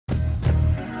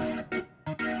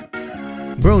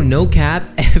Bro, no cap,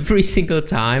 every single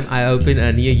time I open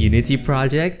a new Unity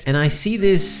project and I see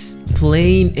this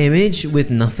plain image with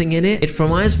nothing in it, it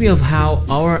reminds me of how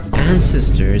our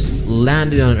ancestors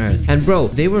landed on Earth. And bro,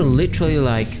 they were literally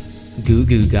like goo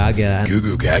goo gaga. Goo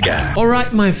goo gaga.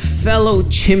 Alright, my fellow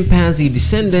chimpanzee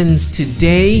descendants,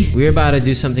 today we're about to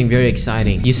do something very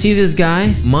exciting. You see this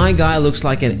guy? My guy looks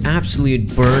like an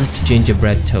absolute burnt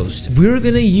gingerbread toast. We're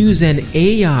gonna use an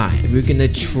AI. We're gonna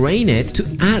train it to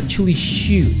actually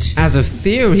shoot. As of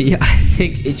theory, I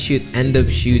think it should end up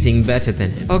shooting better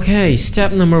than him. Okay,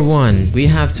 step number 1. We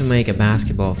have to make a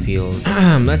basketball field.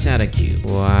 Let's add a cube.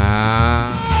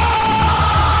 Wow.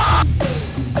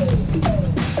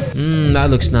 That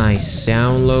looks nice.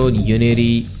 Download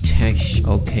Unity text.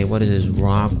 Okay, what is this?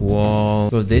 Rock wall.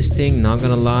 Bro, this thing, not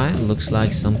gonna lie, looks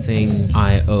like something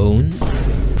I own.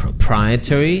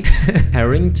 Proprietary.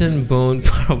 Harrington bone.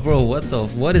 Bro,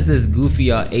 what is this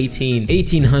goofy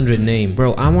 1800 name?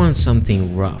 Bro, I want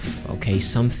something rough, okay?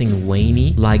 Something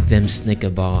veiny, like them Snicker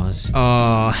bars.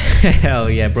 Oh, hell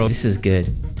yeah, bro. This is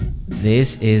good.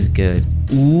 This is good.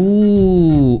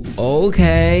 Ooh,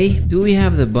 okay. Do we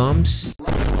have the bumps?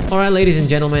 Alright, ladies and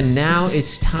gentlemen, now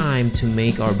it's time to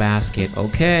make our basket.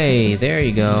 Okay, there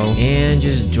you go. And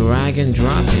just drag and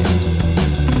drop it.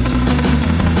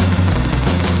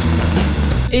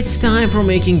 It's time for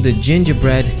making the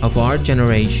gingerbread of our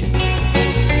generation.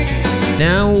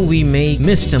 Now we make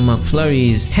Mr.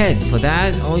 McFlurry's head. For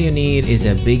that, all you need is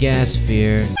a big ass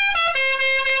sphere.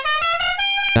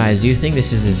 Guys, do you think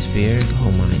this is a sphere?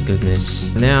 Oh my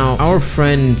goodness. Now, our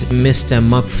friend Mr.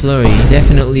 McFlurry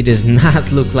definitely does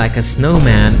not look like a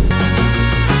snowman.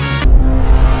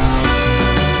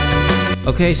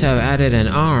 Okay, so I've added an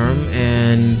arm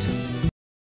and...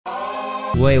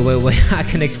 Wait, I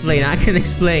can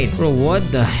explain. Bro,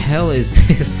 what the hell is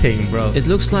this thing, bro? It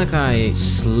looks like I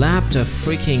slapped a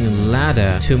freaking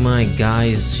ladder to my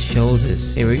guy's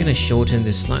shoulders. Hey, we're gonna shorten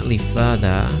this slightly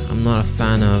further. I'm not a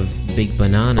fan of big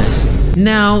bananas.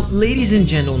 Now, ladies and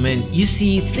gentlemen, you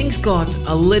see, things got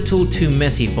a little too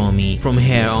messy for me from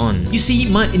here on. You see,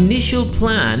 my initial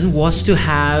plan was to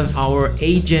have our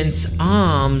agent's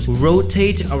arms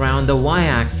rotate around the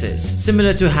y-axis,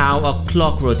 similar to how a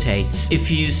clock rotates.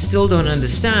 If you still don't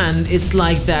understand, it's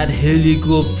like that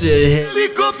helicopter.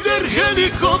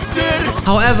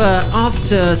 However,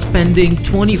 after spending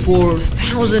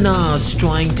 24,000 hours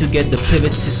trying to get the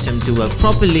pivot system to work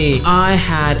properly, I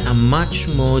had a much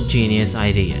more genius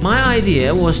idea. My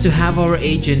idea was to have our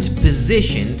agent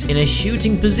positioned in a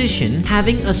shooting position,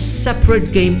 having a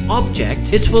separate game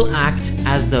object. It will act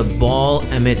as the ball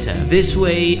emitter. This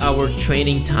way, our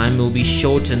training time will be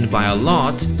shortened by a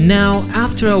lot. Now,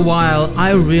 after a while,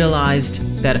 I realized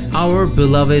that our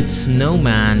beloved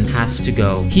snowman has to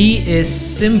go. He is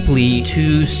simply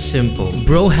too simple.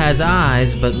 Bro has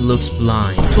eyes but looks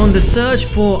blind. So on the search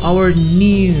for our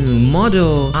new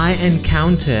model, I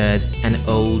encountered an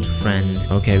old friend.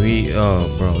 Okay, oh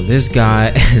bro, this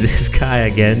guy, this guy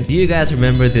again. Do you guys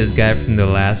remember this guy from the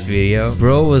last video?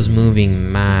 Bro was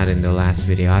moving mad in the last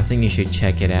video. I think you should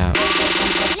check it out.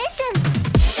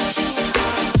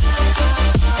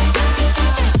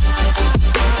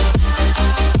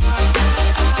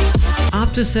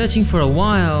 After searching for a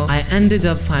while, I ended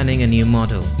up finding a new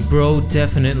model. Bro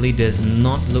definitely does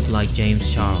not look like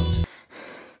James Charles.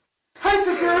 Hi,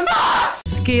 sisters!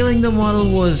 Scaling the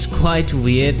model was quite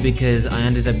weird because I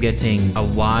ended up getting a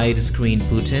widescreen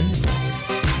Putin.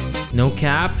 No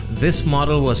cap, this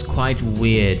model was quite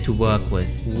weird to work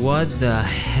with. What the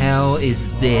hell is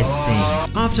this thing?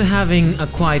 After having a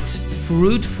quite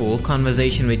fruitful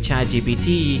conversation with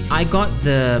ChatGPT, I got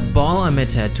the ball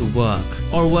emitter to work.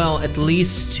 Or well, at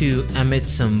least to emit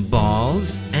some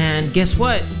balls. And guess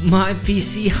what? My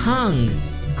PC hung.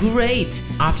 Great!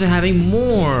 After having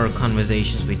more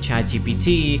conversations with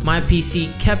ChatGPT, my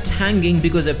PC kept hanging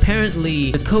because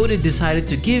apparently the code it decided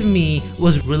to give me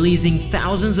was releasing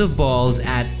thousands of balls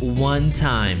at one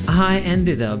time. I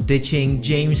ended up ditching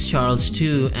James Charles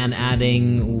 2 and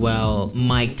adding, well,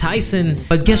 Mike Tyson.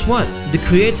 But guess what? The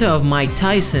creator of Mike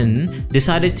Tyson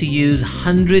decided to use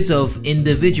hundreds of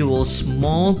individual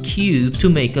small cubes to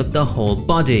make up the whole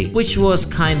body, which was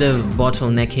kind of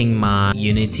bottlenecking my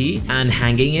Unity and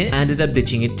hanging hating it, I ended up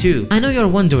ditching it too. I know you're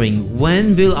wondering,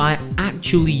 when will I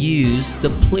actually use the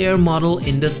player model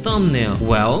in the thumbnail?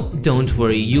 Well, don't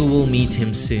worry, you will meet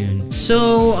him soon.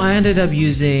 So I ended up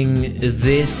using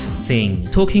this thing.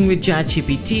 Talking with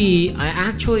ChatGPT, I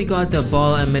actually got the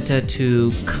ball emitter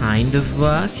to kind of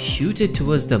work. Shoot it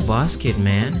towards the basket,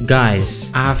 man.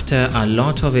 Guys, after a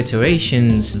lot of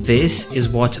iterations, this is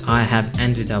what I have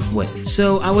ended up with.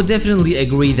 So I would definitely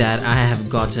agree that I have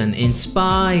gotten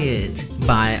inspired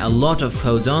by a lot of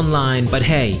codes online, but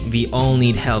hey, we all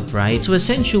need help, right? So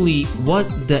essentially what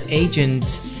the agent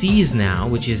sees now,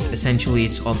 which is essentially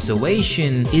its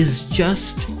observation, is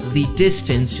just the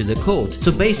distance to the court.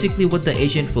 So basically what the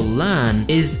agent will learn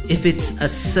is if it's a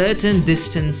certain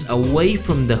distance away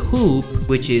from the hoop,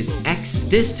 which is X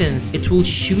distance, it will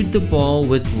shoot the ball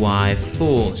with Y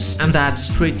force. And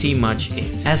that's pretty much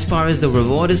it. As far as the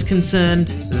reward is concerned,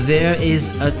 there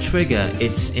is a trigger.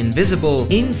 It's invisible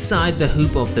inside the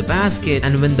hoop of the basket,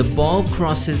 and when the ball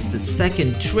crosses the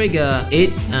second trigger,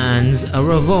 it earns a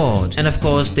reward. And of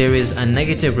course there is a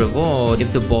negative reward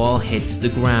if the ball hits the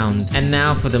ground. And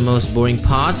now for the most boring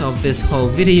part of this whole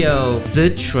video, the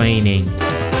training.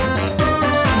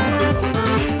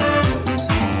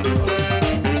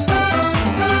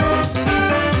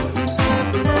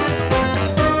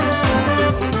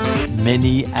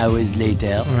 Many hours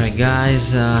later. Alright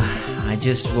guys, I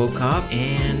just woke up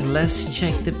and let's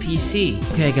check the PC.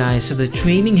 Okay guys, so the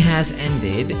training has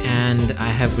ended and I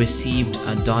have received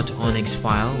a .onyx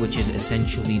file, which is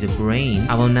essentially the brain.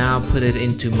 I will now put it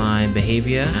into my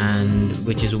behavior, and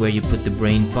which is where you put the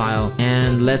brain file,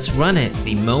 and let's run it.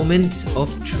 The moment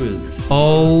of truth.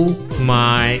 Oh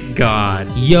my god.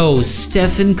 Yo,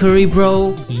 Stephen Curry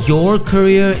bro, your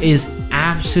career is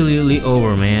absolutely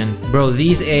over, man. Bro,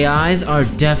 these AIs are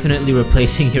definitely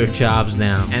replacing your jobs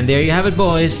now. And there you have it,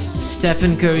 boys.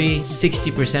 Stephen Curry,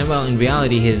 60%. Well, in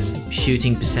reality, his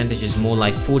shooting percentage is more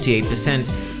like 48%.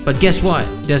 But guess what?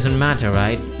 Doesn't matter,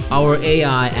 right? Our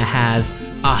AI has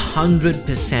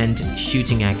 100%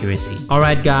 shooting accuracy.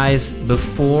 Alright guys,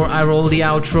 before I roll the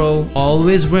outro,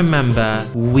 always remember,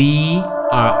 we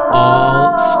are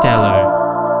all stellar.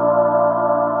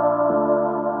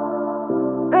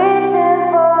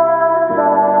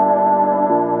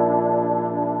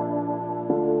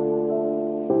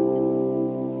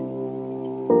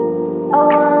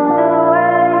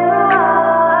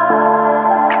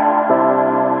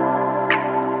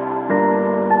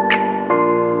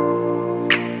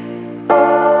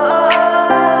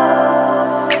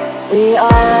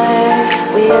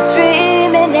 We are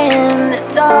dreaming in the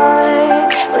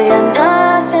dark. We are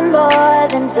nothing more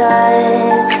than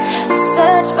dust.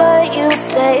 Search but you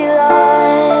stay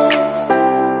lost.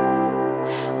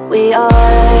 We are